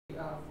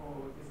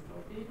for this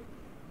topic.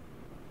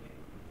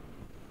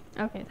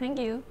 Okay, thank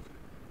you.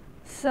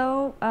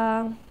 So,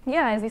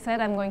 yeah, as you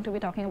said, I'm going to be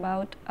talking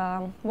about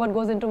what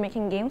goes into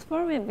making games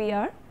for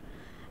WebVR.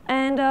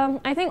 And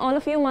I think all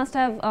of you must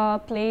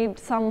have played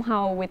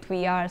somehow with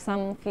VR.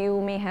 Some of you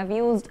may have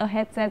used a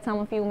headset, some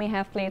of you may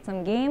have played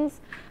some games.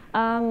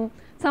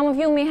 Some of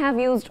you may have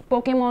used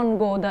Pokemon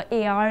Go,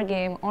 the AR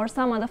game, or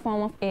some other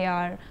form of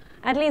AR,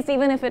 at least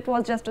even if it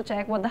was just to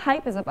check what the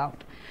hype is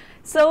about.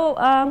 So,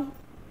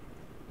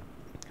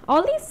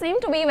 all these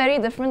seem to be very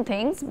different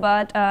things,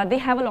 but they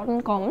have a lot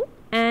in common.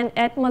 And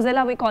at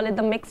Mozilla, we call it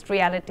the mixed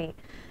reality.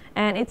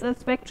 And it's a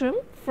spectrum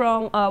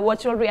from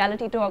virtual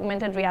reality to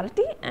augmented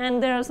reality,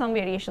 and there are some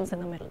variations in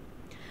the middle.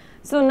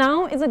 So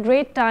now is a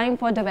great time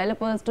for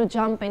developers to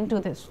jump into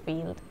this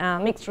field,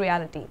 mixed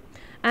reality.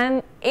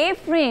 And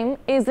A-Frame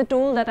is the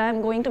tool that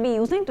I'm going to be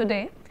using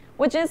today,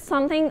 which is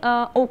something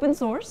open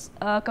source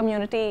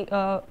community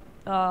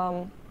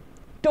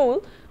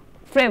tool,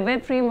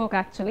 web framework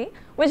actually,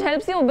 which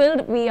helps you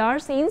build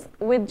VR scenes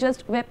with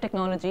just web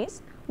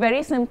technologies.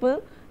 Very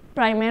simple,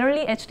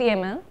 primarily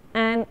HTML,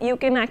 and you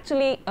can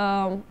actually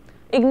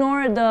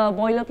ignore the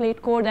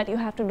boilerplate code that you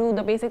have to do,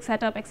 the basic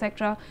setup,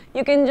 etc.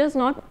 You can just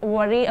not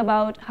worry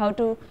about how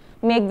to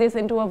make this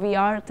into a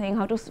VR thing,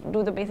 how to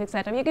do the basic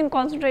setup. You can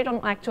concentrate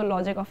on actual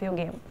logic of your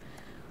game.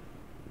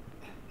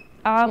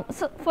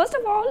 So first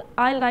of all,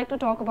 I'd like to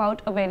talk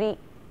about a very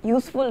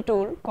useful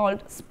tool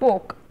called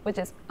Spoke, which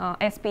is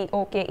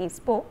S-P-O-K-E,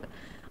 Spoke.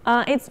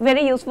 It's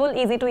very useful,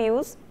 easy to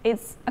use.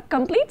 It's a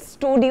complete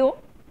studio,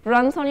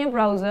 runs on your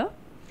browser.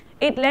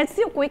 It lets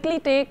you quickly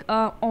take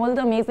all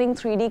the amazing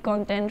 3D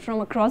content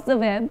from across the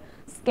web,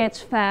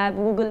 Sketchfab,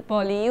 Google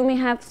Poly. You may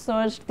have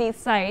searched these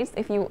sites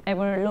if you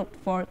ever looked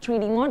for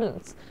 3D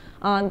models.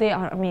 They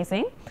are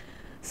amazing.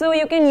 So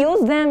you can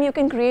use them, you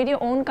can create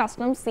your own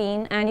custom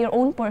scene and your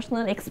own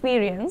personal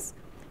experience.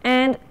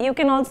 And you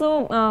can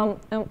also,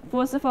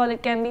 first of all,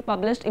 it can be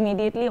published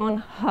immediately on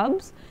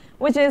hubs,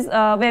 which is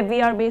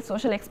WebVR based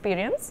social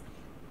experience.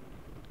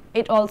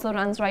 It also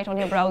runs right on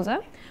your browser.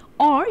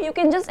 Or you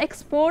can just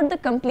export the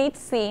complete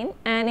scene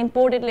and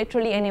import it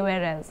literally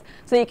anywhere else.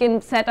 So you can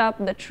set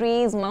up the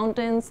trees,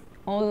 mountains,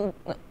 all,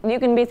 you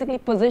can basically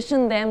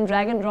position them,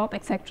 drag and drop,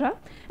 etc.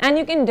 And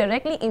you can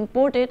directly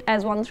import it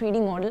as one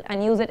 3D model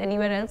and use it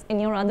anywhere else in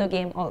your other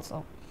game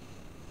also.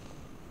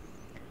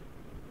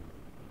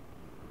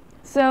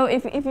 So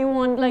if you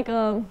want like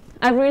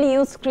I've really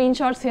used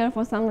screenshots here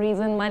for some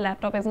reason. My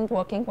laptop isn't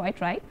working quite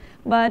right.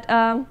 But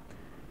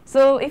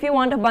so if you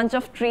want a bunch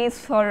of trees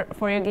for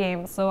your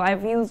game, so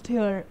I've used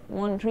here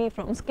one tree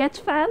from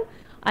Sketchfab.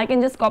 I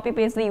can just copy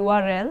paste the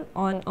URL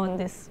on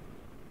this.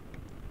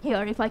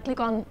 Here, if I click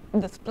on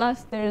this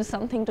plus, there is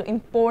something to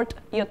import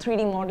your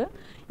 3D model.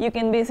 You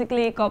can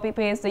basically copy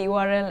paste the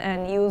URL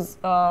and use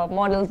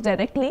models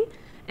directly,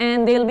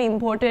 and they'll be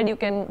imported. You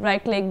can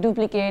right click,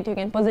 duplicate, you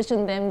can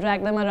position them,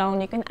 drag them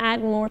around, you can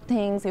add more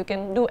things, you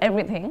can do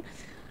everything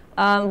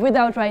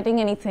without writing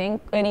anything,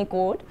 any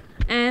code,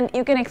 and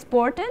you can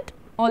export it.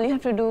 All you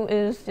have to do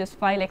is just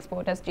file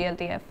export as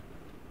GLTF.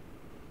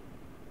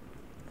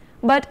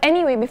 But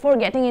anyway, before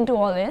getting into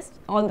all this,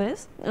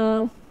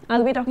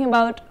 I'll be talking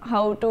about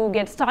how to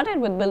get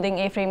started with building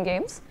A-Frame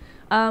games.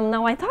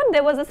 Now I thought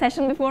there was a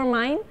session before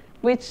mine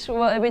which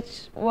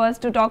was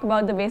to talk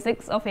about the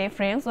basics of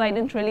A-Frame, so I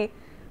didn't really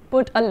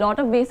put a lot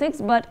of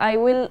basics, but I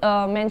will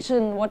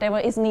mention whatever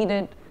is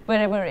needed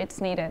wherever it's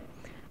needed,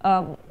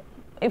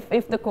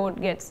 if the code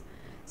gets.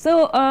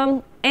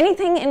 So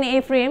anything in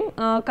A-Frame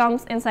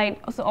comes inside,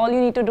 so all you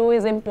need to do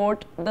is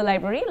import the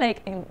library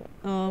like in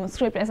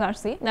script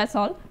src, that's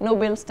all, no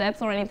build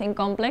steps or anything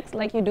complex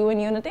like you do in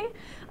Unity.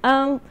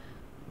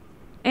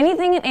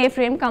 Anything in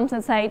A-Frame comes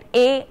inside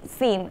a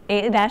scene.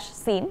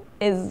 A-scene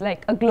is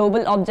like a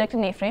global object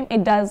in A-Frame.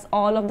 It does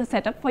all of the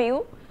setup for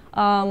you,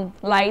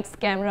 lights,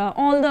 camera,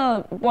 all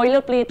the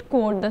boilerplate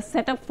code, the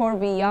setup for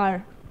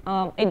VR,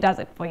 it does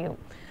it for you.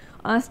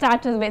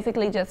 Stats is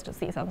basically just to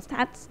see some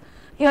stats.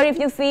 Here if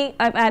you see,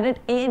 I've added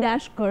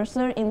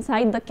A-cursor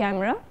inside the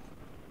camera.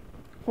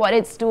 What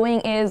it's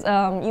doing is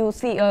you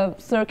see a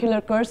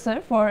circular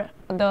cursor for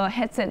the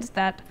headsets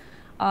that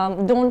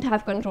don't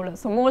have controllers.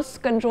 So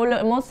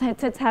most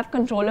headsets have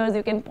controllers,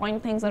 you can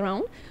point things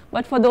around,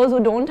 but for those who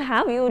don't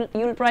have,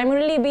 you'll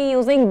primarily be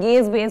using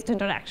gaze-based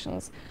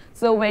interactions.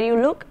 So where you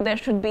look, there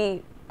should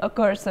be a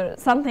cursor,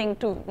 something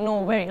to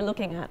know where you're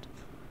looking at.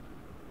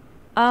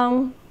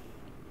 So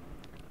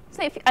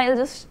if I'll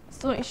just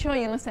show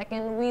you in a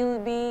second, we'll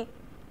be,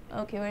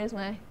 okay, where is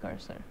my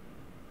cursor?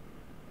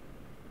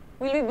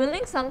 We'll be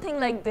building something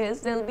like this.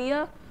 There'll be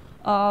a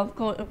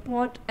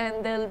port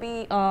and there'll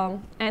be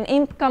an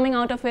imp coming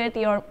out of it.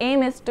 Your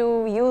aim is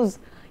to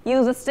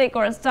use a stick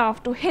or a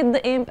staff to hit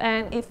the imp,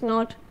 and if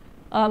not,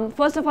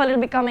 first of all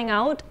it'll be coming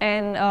out,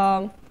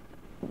 and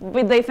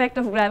with the effect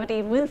of gravity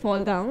it will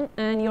fall down,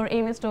 and your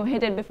aim is to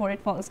hit it before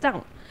it falls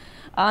down.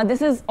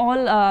 This is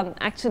all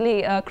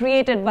actually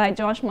created by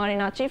Josh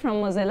Marinacci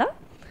from Mozilla.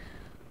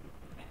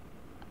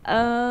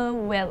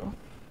 Well,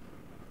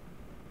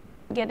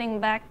 getting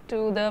back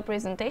to the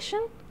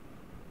presentation.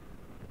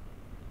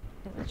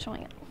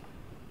 showing it.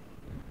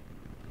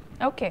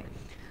 Okay,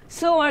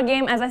 so our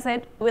game, as I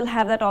said, will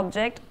have that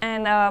object,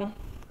 and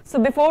so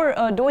before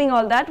doing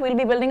all that, we'll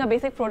be building a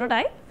basic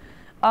prototype.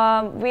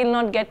 We'll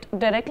not get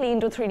directly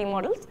into 3D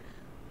models.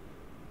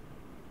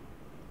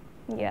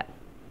 Yeah.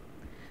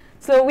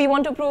 So we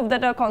want to prove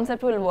that our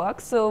concept will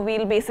work. So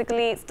we'll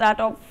basically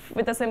start off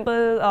with a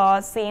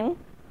simple scene.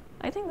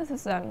 I think this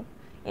is done.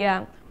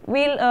 Yeah.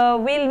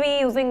 We'll be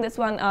using this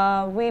one.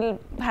 We'll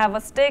have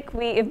a stick.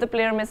 If the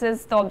player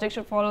misses, the object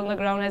should fall on the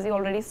ground, as you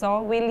already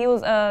saw. We'll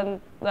use,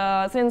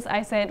 since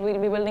I said we'll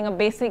be building a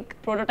basic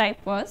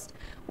prototype first,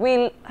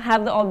 we'll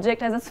have the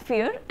object as a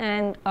sphere,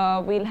 and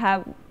we'll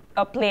have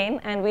a plane,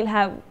 and we'll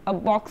have a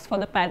box for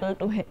the paddle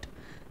to hit,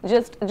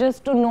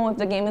 just to know if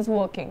the game is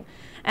working.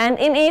 And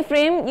in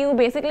A-frame, you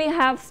basically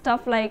have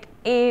stuff like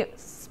a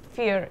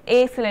sphere,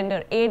 a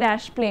cylinder, a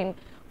dash plane,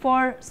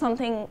 for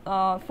something,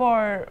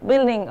 for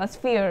building a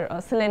sphere,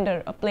 a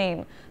cylinder, a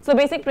plane. So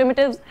basic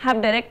primitives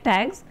have direct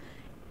tags.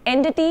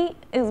 Entity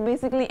is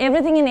basically,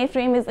 everything in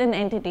A-frame is an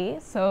entity.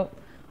 So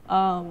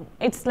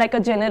it's like a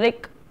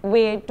generic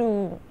way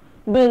to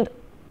build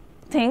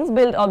things,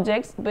 build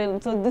objects,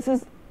 so this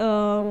is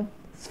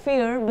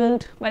sphere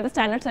built by the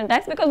standard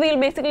syntax, because we'll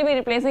basically be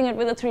replacing it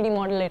with a 3D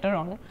model later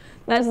on.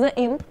 That's the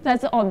imp,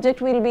 that's the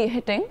object we'll be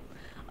hitting.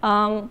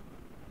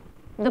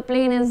 The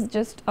plane is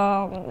just,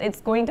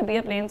 it's going to be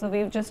a plane, so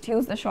we've just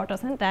used the shorter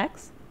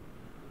syntax.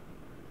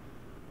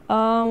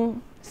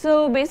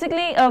 So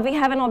basically, we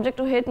have an object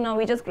to hit. Now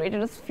we just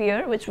created a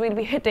sphere, which we'll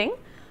be hitting.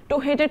 To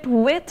hit it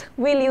with,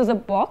 we'll use a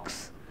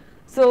box.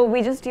 So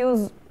we just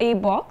use a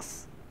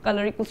box,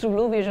 color equals to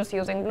blue. We're just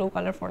using blue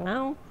color for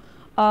now.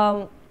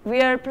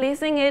 We are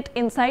placing it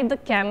inside the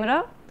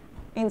camera,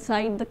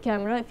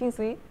 if you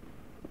see.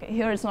 Okay,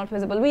 here it's not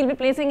visible. We'll be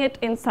placing it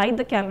inside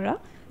the camera.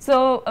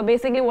 So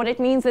basically what it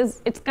means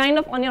is it's kind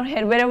of on your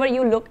head. Wherever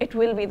you look, it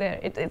will be there.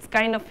 It's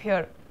kind of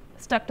here,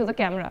 stuck to the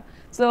camera.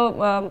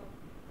 So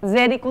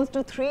Z equals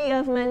to 3,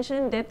 I've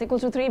mentioned, depth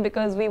equals to 3,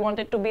 because we want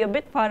it to be a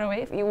bit far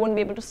away. You won't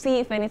be able to see,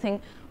 if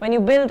anything, when you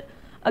build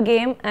a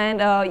game, and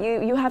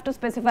you have to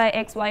specify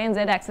X, Y, and Z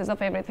axis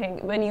of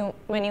everything when you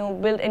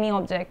build any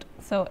object.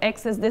 So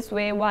X is this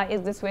way, Y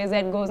is this way,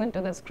 Z goes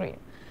into the screen.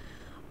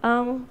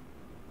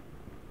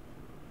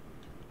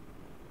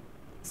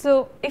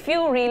 So if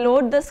you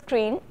reload the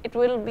screen, it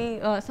will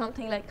be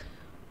something like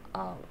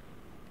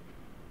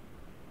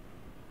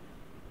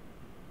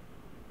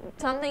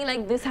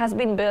this has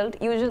been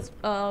built. You just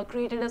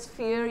created a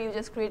sphere, you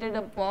just created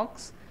a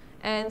box,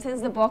 and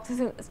since the box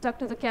is stuck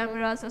to the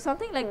camera, so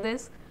something like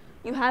this,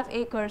 you have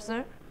a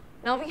cursor.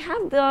 Now we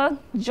have the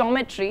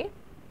geometry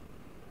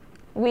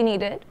we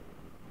needed.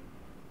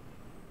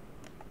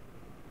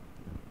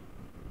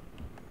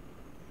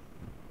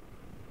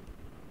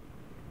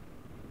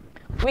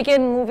 We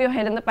can move your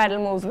head and the paddle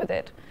moves with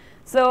it.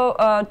 So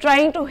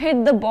trying to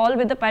hit the ball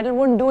with the paddle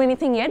won't do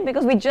anything yet,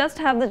 because we just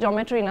have the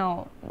geometry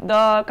now.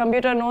 The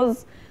computer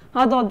knows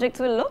how the objects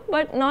will look,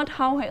 but not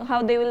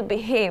how they will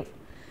behave.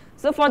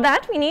 So for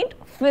that we need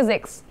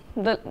physics,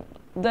 the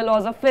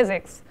laws of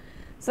physics.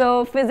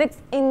 So physics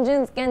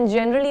engines can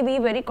generally be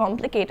very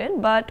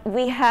complicated, but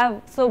we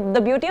have, so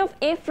the beauty of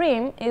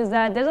A-frame is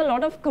that there's a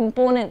lot of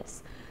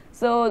components.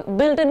 So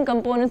built-in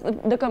components,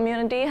 the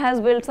community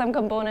has built some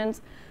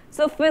components.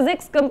 So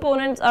physics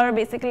components are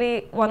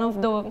basically one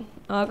of the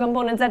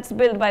components that's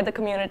built by the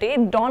community.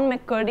 Don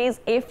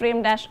McCurdy's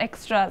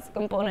A-frame-extras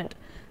component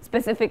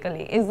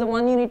specifically is the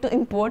one you need to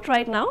import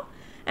right now,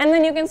 and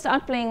then you can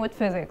start playing with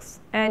physics.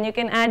 And you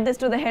can add this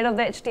to the head of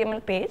the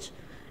HTML page,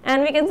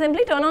 and we can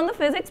simply turn on the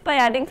physics by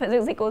adding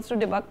physics equals to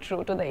debug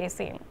true to the A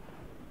scene.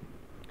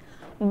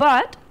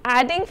 But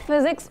adding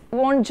physics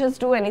won't just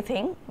do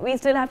anything. We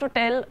still have to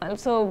tell,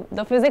 so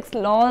the physics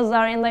laws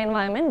are in the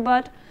environment,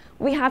 but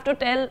we have to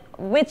tell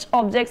which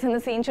objects in the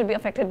scene should be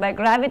affected by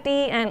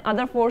gravity and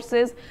other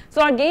forces.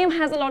 So our game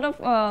has a lot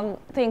of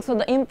things. So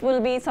the imp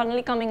will be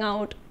suddenly coming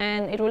out,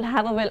 and it will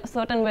have a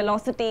certain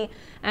velocity,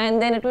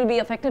 and then it will be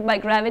affected by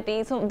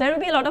gravity. So there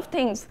will be a lot of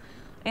things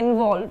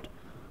involved.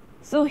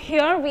 So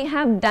here we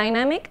have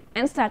dynamic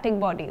and static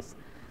bodies.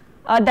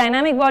 A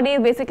dynamic body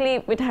is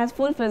basically, it has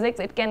full physics.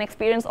 It can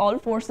experience all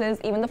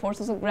forces, even the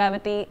forces of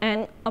gravity,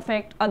 and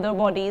affect other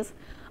bodies.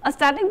 A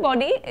static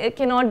body, it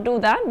cannot do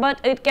that, but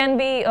it can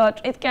be,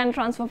 it can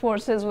transfer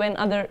forces when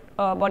other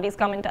bodies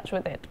come in touch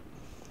with it.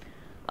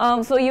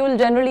 So you will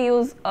generally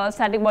use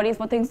static bodies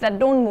for things that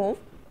don't move,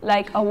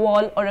 like a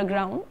wall or a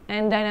ground,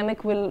 and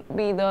dynamic will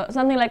be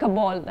something like a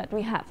ball that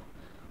we have.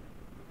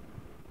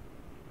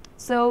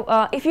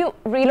 So if you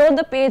reload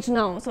the page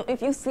now, so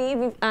if you see,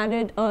 we've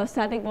added a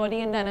static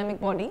body and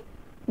dynamic body.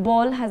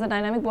 Ball has a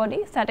dynamic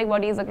body, static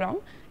body is a ground.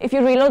 If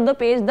you reload the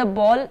page, the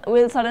ball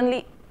will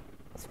suddenly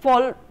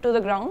fall to the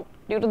ground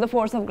due to the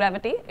force of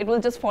gravity. It will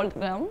just fall to the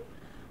ground,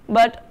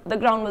 but the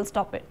ground will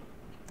stop it.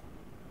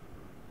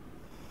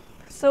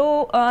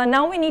 So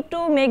now we need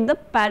to make the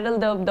paddle,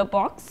 the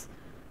box,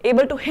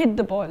 able to hit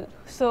the ball.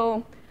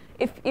 So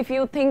if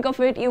you think of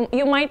it,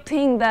 you might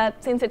think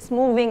that since it's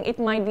moving, it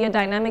might be a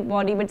dynamic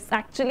body, but it's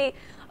actually,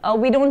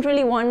 we don't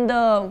really want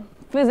the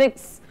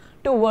physics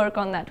to work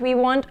on that. We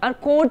want our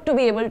code to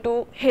be able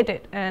to hit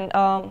it and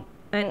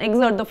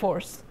exert the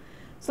force.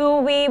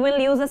 So we will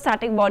use a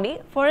static body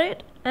for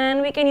it,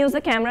 and we can use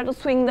the camera to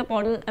swing the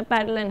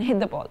paddle and hit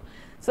the ball.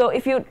 So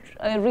if you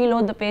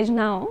reload the page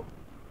now,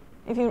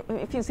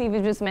 if you see, we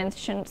just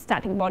mentioned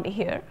static body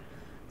here.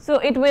 So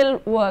it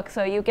will work.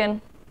 So you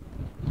can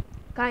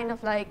kind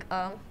of like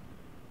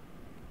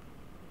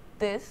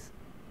this.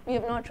 We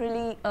have not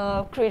really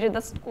created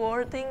the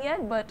score thing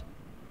yet, but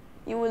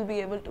you will be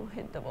able to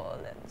hit the ball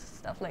and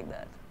stuff like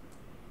that.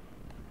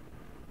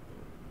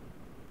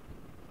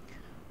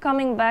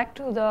 Coming back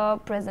to the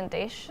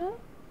presentation.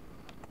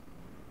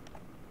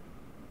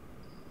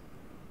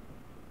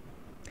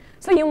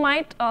 So you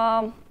might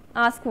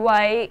ask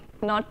why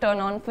not turn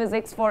on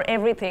physics for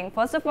everything.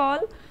 First of all,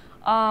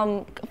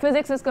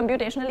 physics is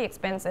computationally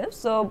expensive.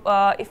 So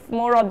if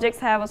more objects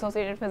have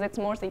associated physics,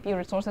 more CPU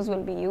resources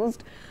will be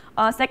used.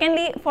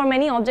 Secondly, for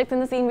many objects in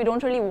the scene, we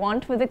don't really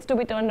want physics to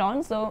be turned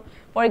on. So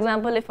for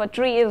example, if a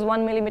tree is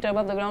 1 millimeter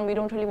above the ground, we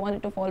don't really want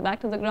it to fall back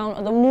to the ground.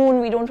 Or the moon,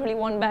 we don't really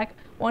want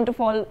to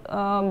fall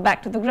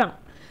back to the ground.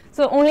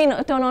 So only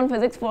turn on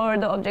physics for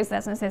the objects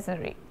that's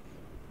necessary.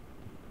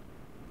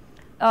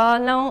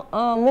 Now,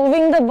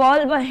 moving the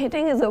ball by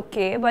hitting is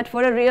okay, but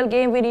for a real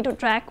game, we need to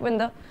track when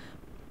the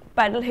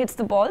paddle hits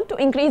the ball to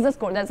increase the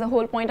score. That's the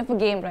whole point of a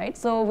game, right?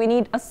 So we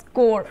need a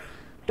score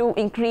to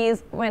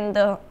increase when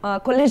the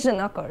collision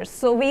occurs.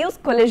 So we use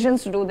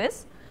collisions to do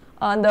this.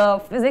 The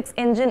physics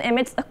engine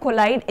emits a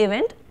collide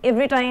event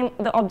every time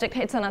the object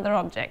hits another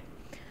object.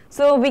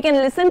 So we can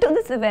listen to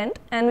this event,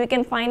 and we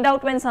can find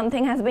out when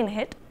something has been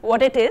hit,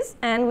 what it is,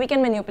 and we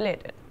can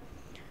manipulate it.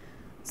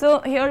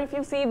 So here, if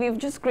you see, we've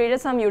just created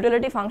some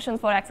utility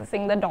functions for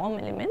accessing the DOM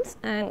elements.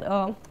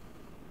 And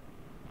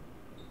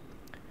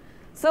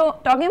so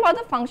talking about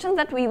the functions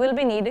that we will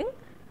be needing,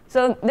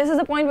 so this is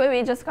the point where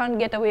we just can't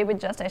get away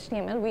with just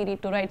HTML. We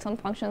need to write some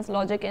functions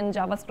logic in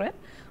JavaScript.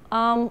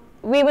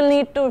 We will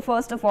need to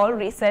first of all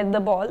reset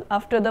the ball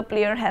after the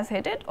player has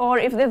hit it, or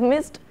if they've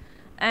missed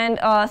and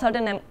a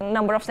certain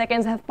number of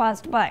seconds have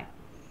passed by.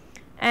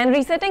 And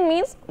resetting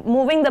means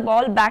moving the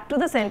ball back to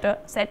the center,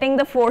 setting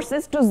the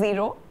forces to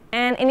 0,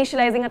 and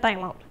initializing a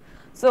timeout.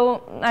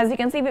 So as you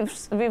can see,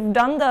 we've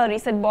done the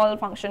reset ball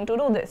function to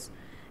do this.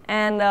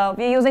 And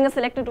we're using a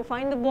selector to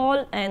find the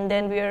ball, and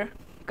then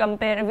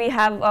we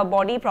have a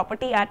body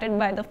property added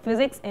by the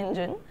physics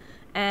engine,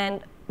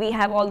 and we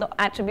have all the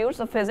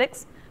attributes of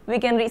physics. We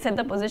can reset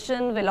the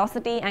position,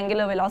 velocity,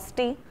 angular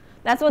velocity.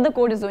 That's what the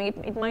code is doing.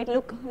 It might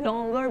look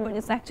longer, but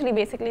it's actually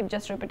basically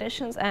just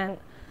repetitions and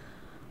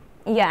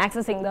yeah,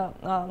 accessing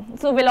the,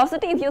 so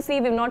velocity, if you see,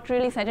 we've not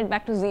really set it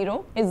back to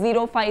 0, it's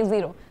 0, 5,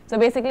 0. So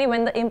basically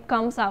when the imp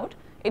comes out,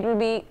 it will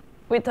be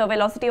with a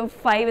velocity of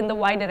 5 in the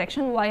y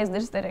direction, y is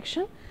this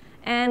direction.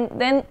 And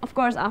then of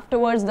course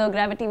afterwards the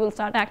gravity will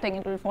start acting,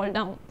 it will fall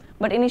down.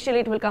 But initially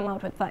it will come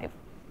out with 5.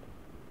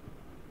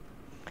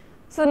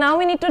 So now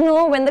we need to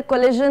know when the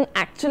collision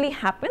actually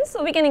happens,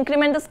 so we can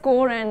increment the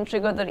score and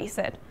trigger the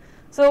reset.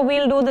 So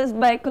we'll do this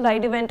by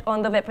collide event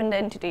on the weapon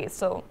entity.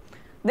 So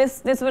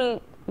this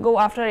will go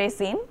after a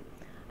scene,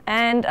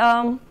 and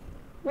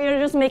we are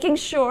just making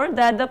sure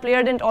that the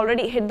player didn't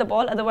already hit the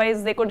ball,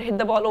 otherwise they could hit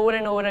the ball over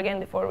and over again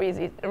before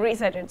we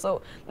reset it.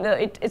 So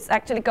it's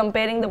actually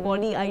comparing the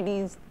body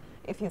IDs,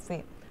 if you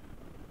see.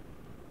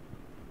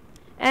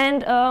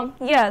 And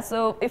yeah,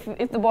 so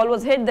if the ball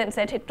was hit, then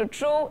set hit to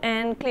true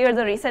and clear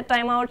the reset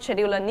timeout,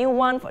 schedule a new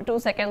one for 2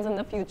 seconds in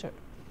the future.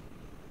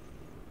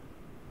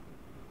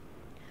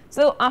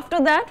 So after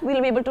that,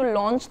 we'll be able to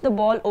launch the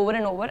ball over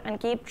and over and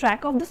keep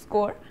track of the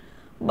score.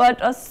 But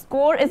a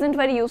score isn't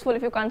very useful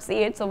if you can't see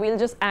it, so we'll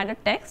just add a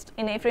text.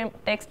 In A-frame,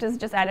 text is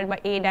just added by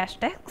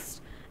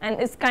a-text,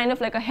 and it's kind of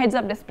like a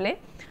heads-up display.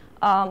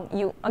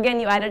 You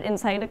add it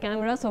inside a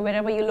camera, so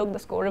wherever you look, the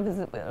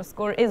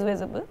score is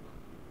visible.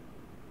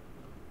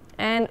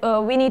 And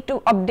we need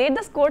to update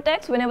the score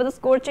text whenever the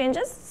score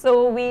changes,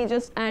 so we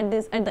just add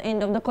this at the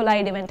end of the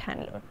collide event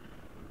handler.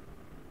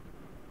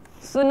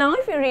 So now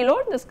if you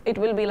reload this, it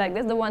will be like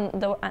this, the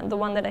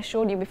one that I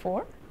showed you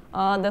before.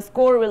 The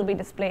score will be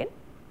displayed.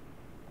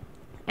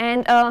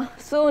 And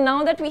so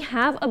now that we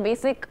have a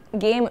basic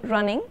game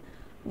running,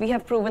 we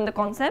have proven the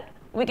concept,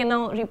 we can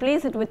now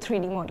replace it with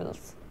 3D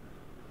models.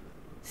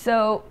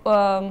 So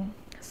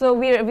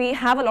we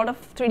have a lot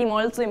of 3D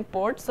models to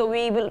import, so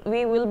we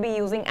will be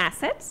using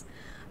assets.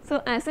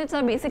 So assets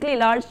are basically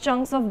large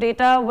chunks of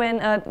data when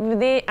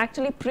they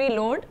actually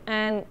preload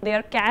and they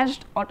are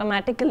cached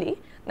automatically.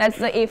 That's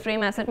the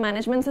A-frame asset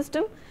management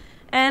system.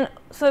 And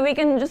so we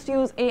can just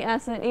use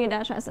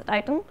a-asset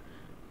item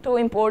to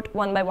import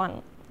one by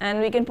one. And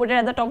we can put it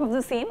at the top of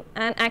the scene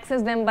and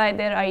access them by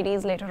their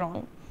IDs later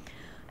on.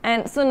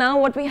 And so now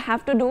what we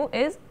have to do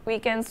is we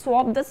can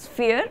swap the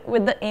sphere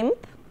with the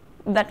imp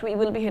that we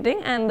will be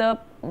hitting and the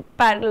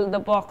paddle, the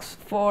box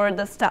for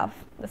the staff,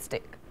 the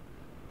stick.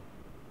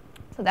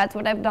 So that's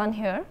what I've done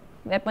here,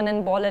 weapon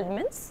and ball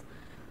elements.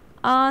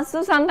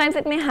 So sometimes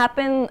it may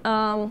happen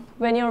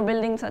when you're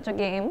building such a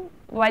game,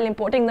 while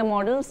importing the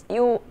models,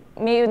 you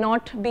may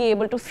not be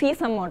able to see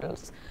some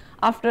models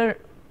after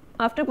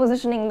after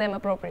positioning them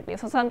appropriately.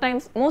 So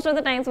sometimes, most of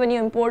the times when you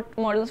import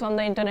models from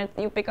the internet,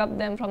 you pick up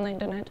them from the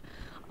internet.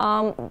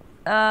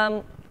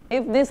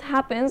 If this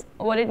happens,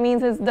 what it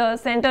means is the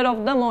center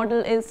of the model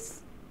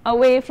is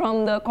away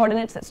from the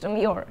coordinate system,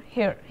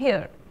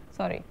 here,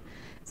 sorry.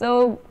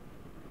 So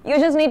you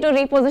just need to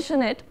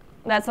reposition it,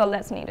 that's all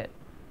that's needed.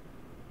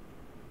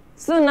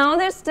 So now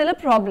there's still a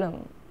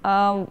problem.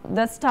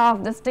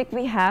 The stick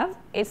we have,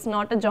 it's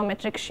not a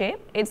geometric shape,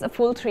 it's a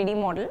full 3D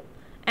model.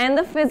 And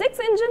the physics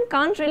engine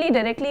can't really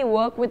directly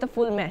work with a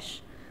full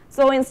mesh.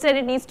 So instead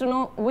it needs to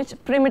know which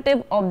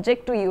primitive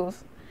object to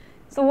use.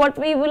 So what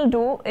we will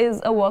do is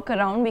a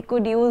workaround. We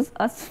could use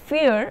a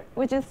sphere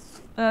which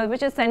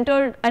is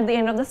centered at the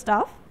end of the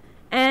staff,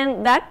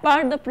 and that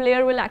part the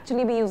player will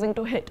actually be using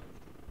to hit.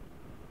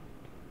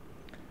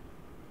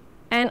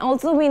 And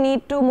also we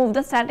need to move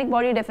the static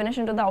body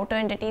definition to the outer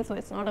entity, so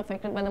it's not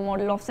affected by the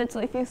model offset. So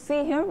if you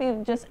see here,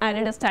 we've just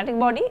added a static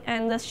body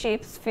and the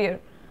shape sphere.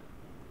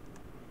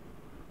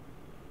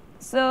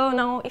 So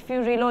now if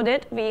you reload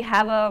it, we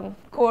have a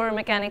core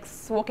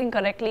mechanics working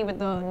correctly with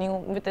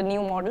the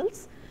new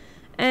models.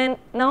 And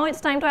now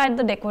it's time to add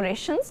the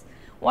decorations.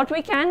 What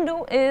we can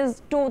do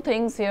is two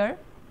things here.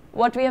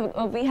 What we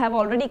have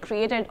already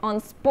created on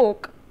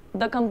Spoke,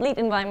 the complete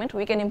environment,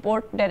 we can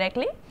import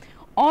directly,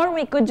 or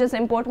we could just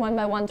import one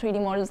by one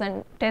 3D models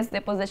and test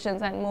their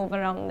positions and move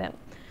around them.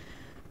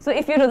 So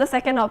if you do the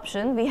second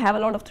option, we have a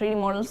lot of 3D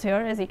models here,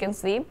 as you can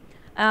see.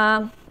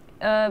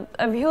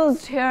 I've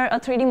used here a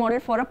 3D model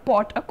for a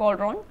pot, a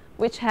cauldron,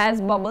 which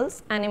has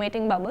bubbles,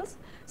 animating bubbles.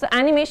 So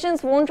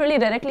animations won't really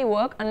directly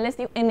work unless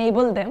you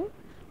enable them.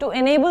 To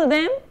enable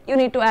them, you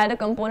need to add a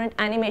component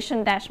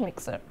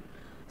animation-mixer.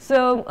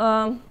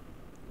 So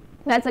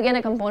that's again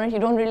a component. You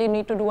don't really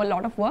need to do a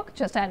lot of work,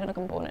 just add in a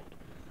component.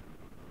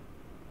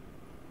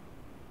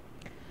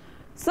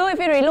 So if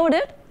you reload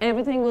it,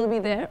 everything will be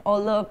there.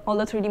 All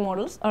the 3D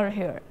models are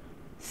here.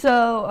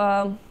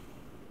 So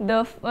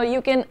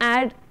you can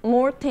add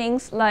more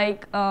things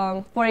like,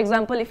 for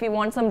example, if you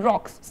want some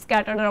rocks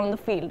scattered around the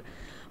field,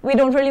 we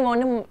don't really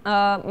want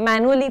to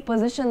manually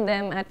position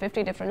them at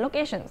 50 different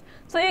locations.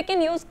 So you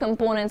can use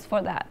components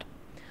for that.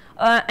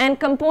 And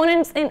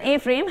components in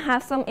A-frame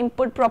have some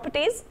input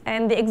properties,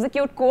 and they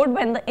execute code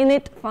when the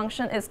init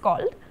function is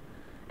called,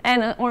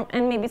 and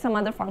maybe some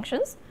other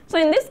functions. So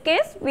in this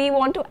case, we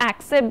want to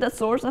accept the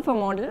source of a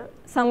model,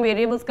 some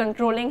variables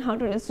controlling how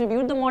to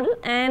distribute the model,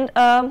 and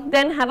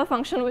then have a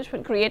function which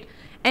will create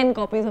n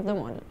copies of the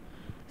model.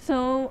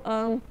 So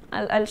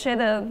I'll share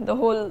the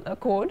whole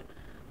code,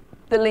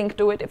 the link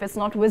to it if it's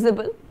not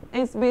visible.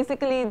 It's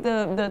basically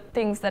the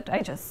things that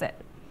I just said.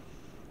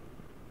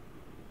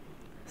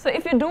 So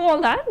if you do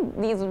all that,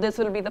 this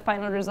will be the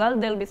final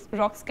result. There will be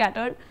rocks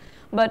scattered,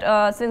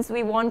 but since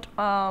we want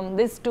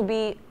this to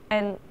be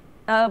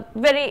a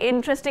very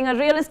interesting, a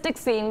realistic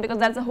scene, because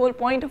that's the whole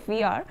point of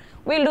VR,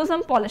 we'll do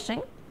some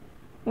polishing.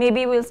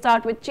 Maybe we'll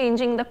start with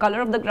changing the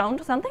color of the ground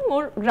to something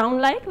more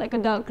ground-like a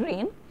dark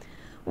green.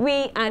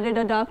 We added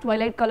a dark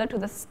twilight color to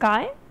the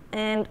sky,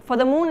 and for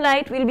the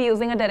moonlight, we'll be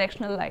using a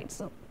directional light.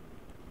 So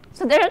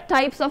there are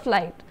types of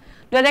light.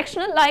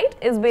 Directional light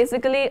is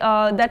basically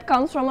that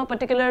comes from a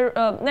particular,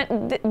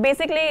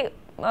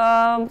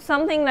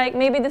 something like,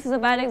 maybe this is a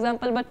bad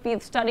example, but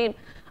we've studied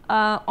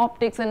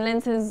optics and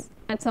lenses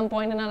at some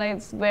point in our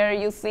lives where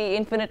you see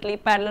infinitely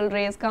parallel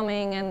rays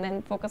coming and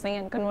then focusing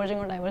and converging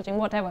or diverging,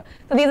 whatever.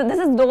 So this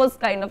is those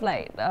kind of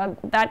light,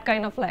 that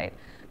kind of light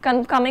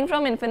coming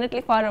from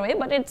infinitely far away,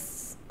 but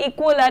it's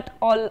equal at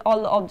all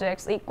the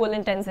objects, equal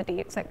intensity,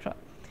 etc.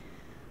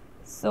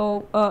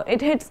 So it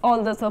hits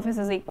all the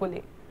surfaces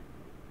equally.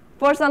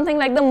 For something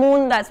like the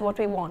moon, that's what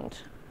we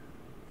want.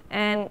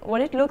 And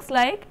what it looks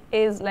like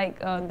is like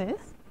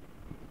this.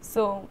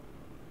 So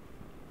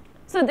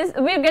this,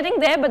 we're getting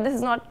there, but this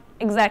is not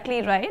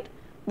exactly right.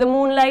 The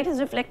moonlight is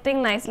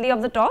reflecting nicely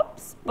off the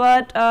tops,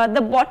 but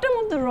the bottom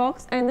of the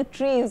rocks and the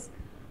trees,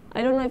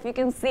 I don't know if you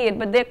can see it,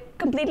 but they're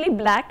completely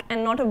black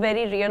and not a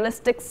very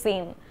realistic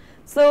scene.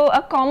 So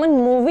a common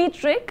movie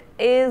trick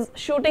is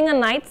shooting a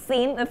night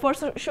scene. For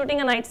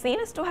shooting a night scene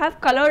is to have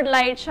colored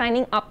light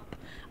shining up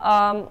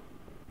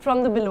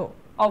from the below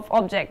of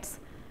objects,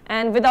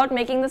 and without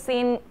making the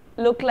scene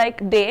look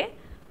like day,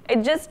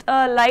 it's just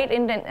a light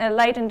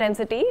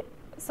intensity.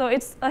 So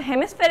it's a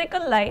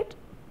hemispherical light,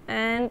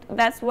 and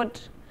that's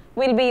what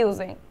we'll be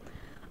using.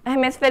 A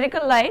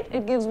hemispherical light,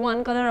 it gives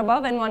one color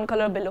above and one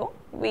color below.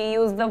 We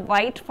use the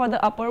white for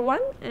the upper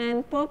one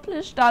and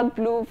purplish dark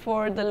blue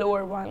for the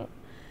lower one.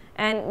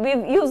 And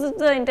we've used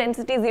the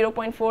intensity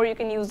 0.4, you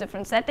can use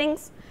different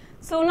settings.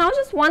 So now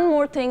just one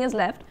more thing is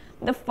left.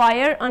 The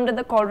fire under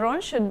the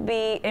cauldron should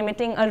be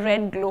emitting a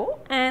red glow,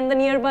 and the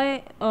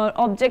nearby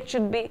object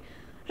should be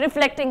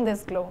reflecting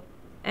this glow.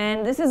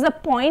 And this is a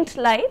point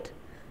light.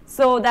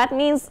 So that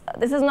means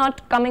this is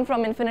not coming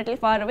from infinitely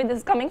far away, this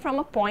is coming from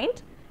a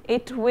point.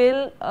 It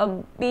will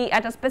be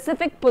at a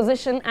specific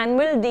position and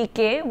will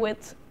decay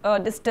with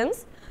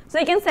distance. So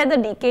you can set the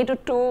decay to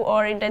 2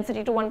 or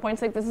intensity to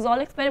 1.6. This is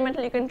all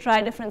experimental. You can try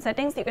different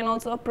settings. You can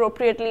also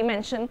appropriately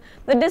mention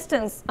the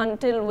distance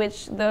until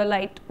which the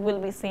light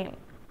will be seen.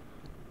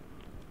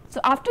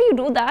 So after you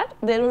do that,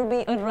 there will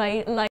be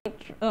a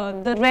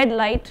the red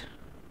light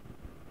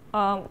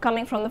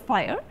coming from the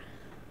fire.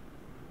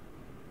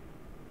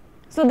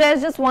 So there's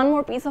just one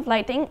more piece of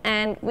lighting,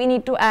 and we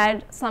need to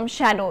add some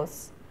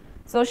shadows.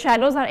 So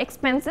shadows are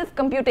expensive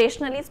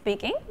computationally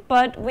speaking,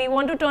 but we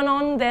want to turn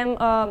on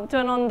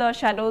the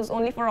shadows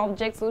only for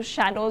objects whose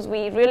shadows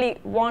we really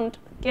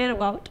care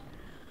about.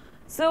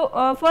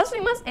 So first we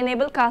must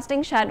enable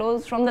casting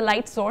shadows from the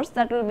light source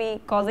that will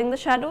be causing the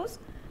shadows.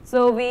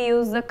 So we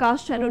use the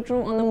cast shadow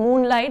true on the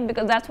moonlight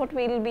because that's what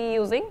we will be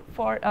using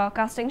for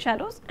casting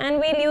shadows, and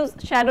we'll use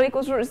shadow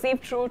equals to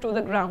receive true to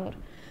the ground.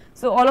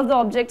 So all of the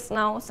objects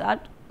now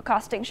start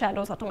casting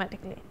shadows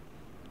automatically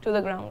to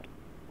the ground.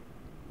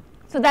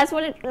 So that's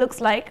what it looks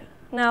like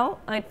now.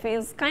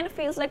 It kind of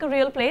feels like a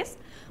real place,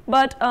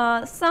 but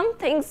some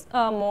things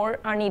more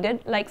are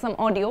needed, like some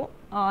audio.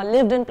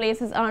 Lived in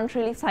places aren't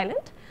really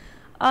silent.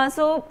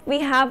 So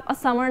we have a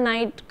summer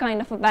night kind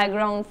of a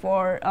background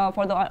for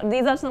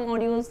these are some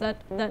audios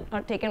that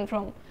are taken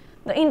from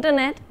the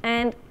internet,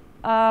 and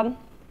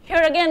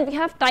here again we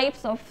have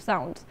types of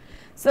sounds.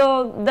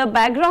 So the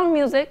background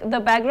music,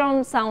 the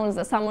background sounds,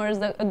 the summers,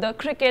 the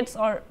crickets,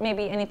 or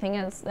maybe anything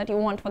else that you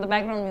want for the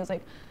background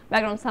music,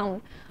 background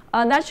sound,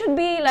 that should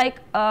be like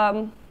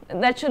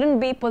that shouldn't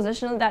be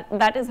positional.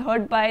 That is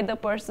heard by the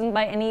person,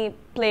 by any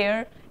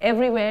player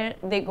everywhere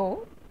they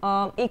go,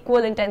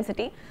 equal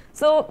intensity.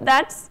 So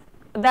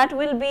that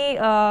will be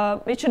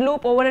it should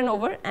loop over and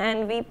over,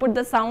 and we put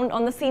the sound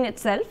on the scene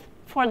itself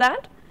for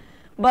that.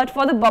 But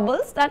for the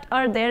bubbles that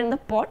are there in the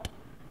pot,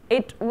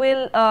 it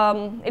will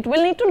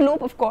need to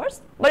loop, of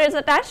course, but it's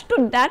attached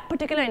to that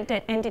particular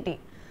entity.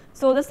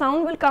 So the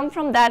sound will come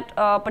from that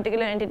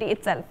particular entity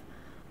itself.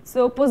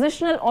 So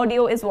positional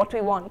audio is what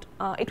we want.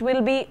 It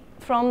will be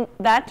from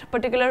that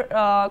particular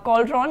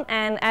cauldron,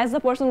 and as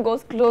the person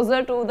goes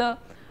closer to the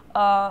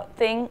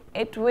thing,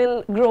 it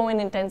will grow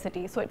in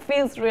intensity, so it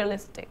feels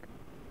realistic.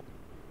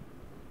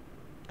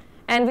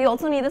 And we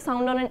also need the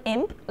sound on an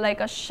imp,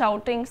 like a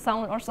shouting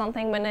sound or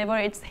something whenever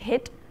it's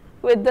hit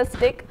with the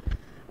stick.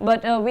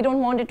 But we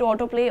don't want it to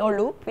autoplay or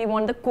loop. We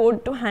want the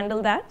code to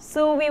handle that.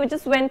 So we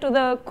just went to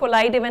the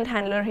collide event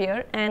handler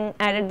here and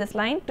added this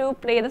line to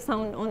play the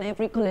sound on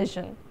every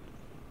collision.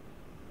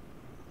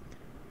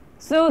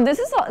 So this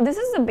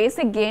is the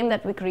basic game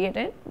that we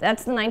created.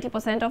 That's the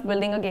 90% of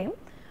building a game.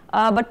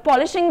 But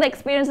polishing the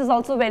experience is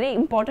also very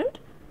important.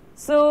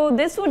 So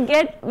this would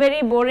get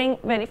very boring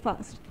very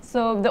fast.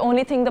 So the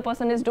only thing the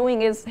person is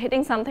doing is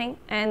hitting something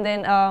and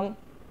then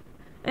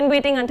and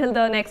waiting until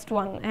the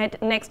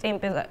next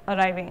imp is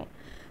arriving.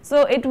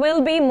 So it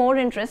will be more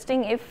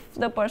interesting if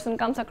the person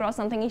comes across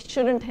something he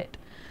shouldn't hit.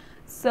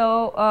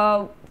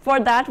 So for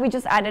that, we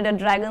just added a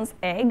dragon's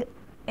egg.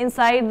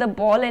 Inside the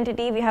ball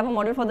entity, we have a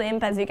model for the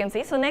imp, as you can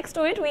see. So next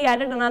to it, we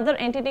added another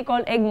entity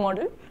called egg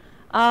model.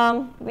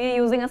 We're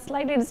using a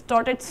slightly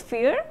distorted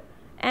sphere,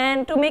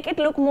 and to make it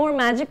look more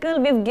magical,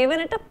 we've given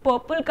it a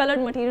purple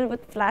colored material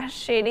with flash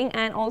shading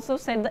and also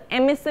set the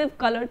emissive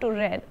color to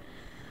red.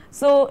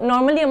 So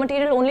normally a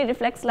material only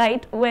reflects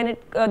light when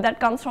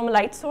that comes from a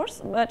light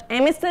source, but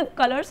emissive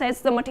color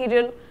sets the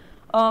material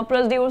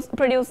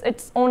produce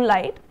its own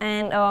light,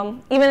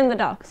 and even in the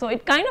dark. So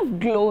it kind of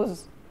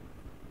glows.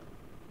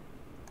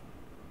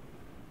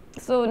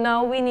 So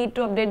now we need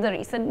to update the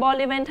reset ball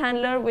event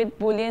handler with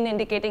boolean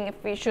indicating if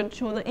we should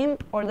show the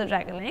imp or the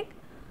dragon egg.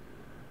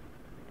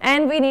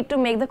 And we need to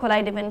make the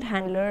collide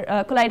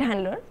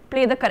handler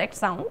play the correct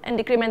sound and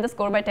decrement the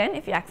score by 10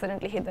 if you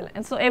accidentally hit the line.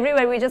 And so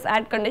everywhere we just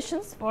add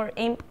conditions for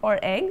imp or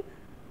egg.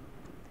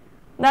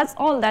 That's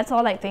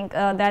all I think.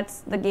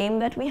 That's the game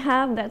that we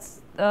have.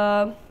 That's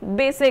the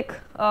basic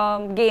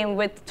game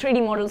with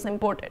 3D models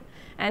imported.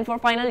 And for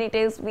final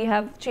details, we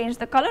have changed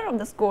the color of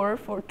the score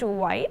to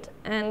white,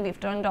 and we've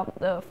turned off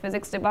the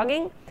physics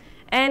debugging.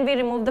 And we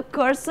removed the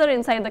cursor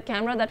inside the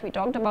camera that we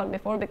talked about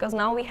before, because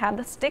now we have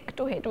the stick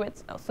to hit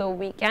with, so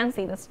we can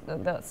see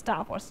the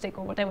staff or stick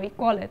or whatever we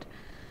call it.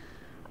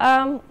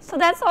 So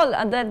that's all.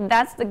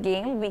 That's the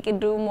game. We can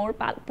do more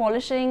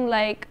polishing,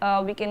 like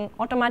we can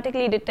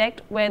automatically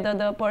detect whether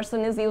the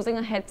person is using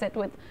a headset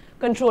with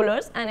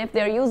controllers, and if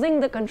they're using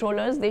the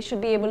controllers, they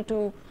should be able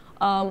to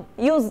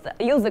use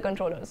the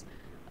controllers.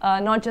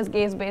 Not just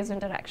gaze-based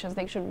interactions.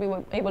 They should be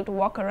able to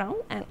walk around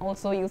and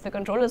also use the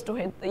controllers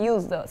to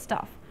use the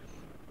stuff.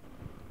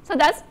 So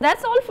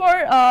that's all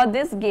for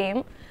this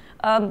game.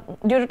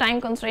 Due to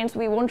time constraints,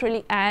 we won't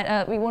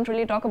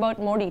really talk about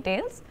more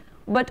details.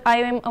 But I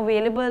am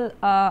available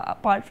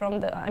apart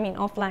from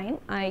offline.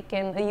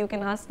 You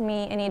can ask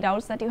me any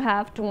doubts that you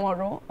have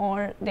tomorrow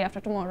or day after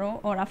tomorrow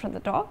or after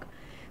the talk.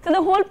 So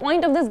the whole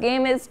point of this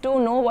game is to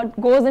know what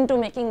goes into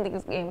making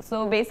these games.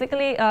 So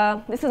basically,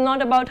 this is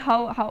not about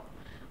how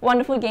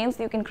wonderful games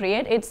you can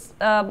create. It's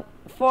in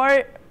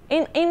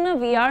a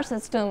VR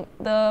system,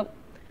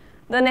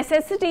 the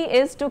necessity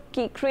is to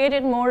create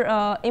it more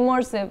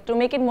immersive, to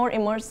make it more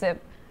immersive.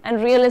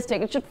 and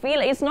realistic. It should feel,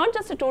 it's not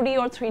just a 2D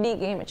or 3D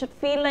game, it should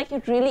feel like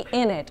you're really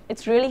in it,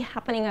 it's really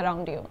happening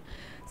around you.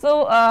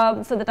 So,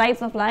 so the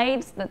types of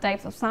lights, the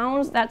types of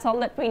sounds, that's all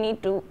that we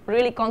need to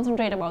really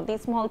concentrate about,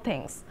 these small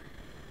things.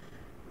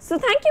 So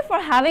thank you for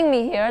having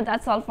me here,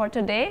 that's all for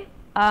today.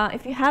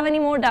 If you have any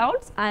more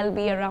doubts, I'll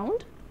be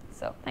around.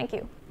 So thank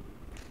you.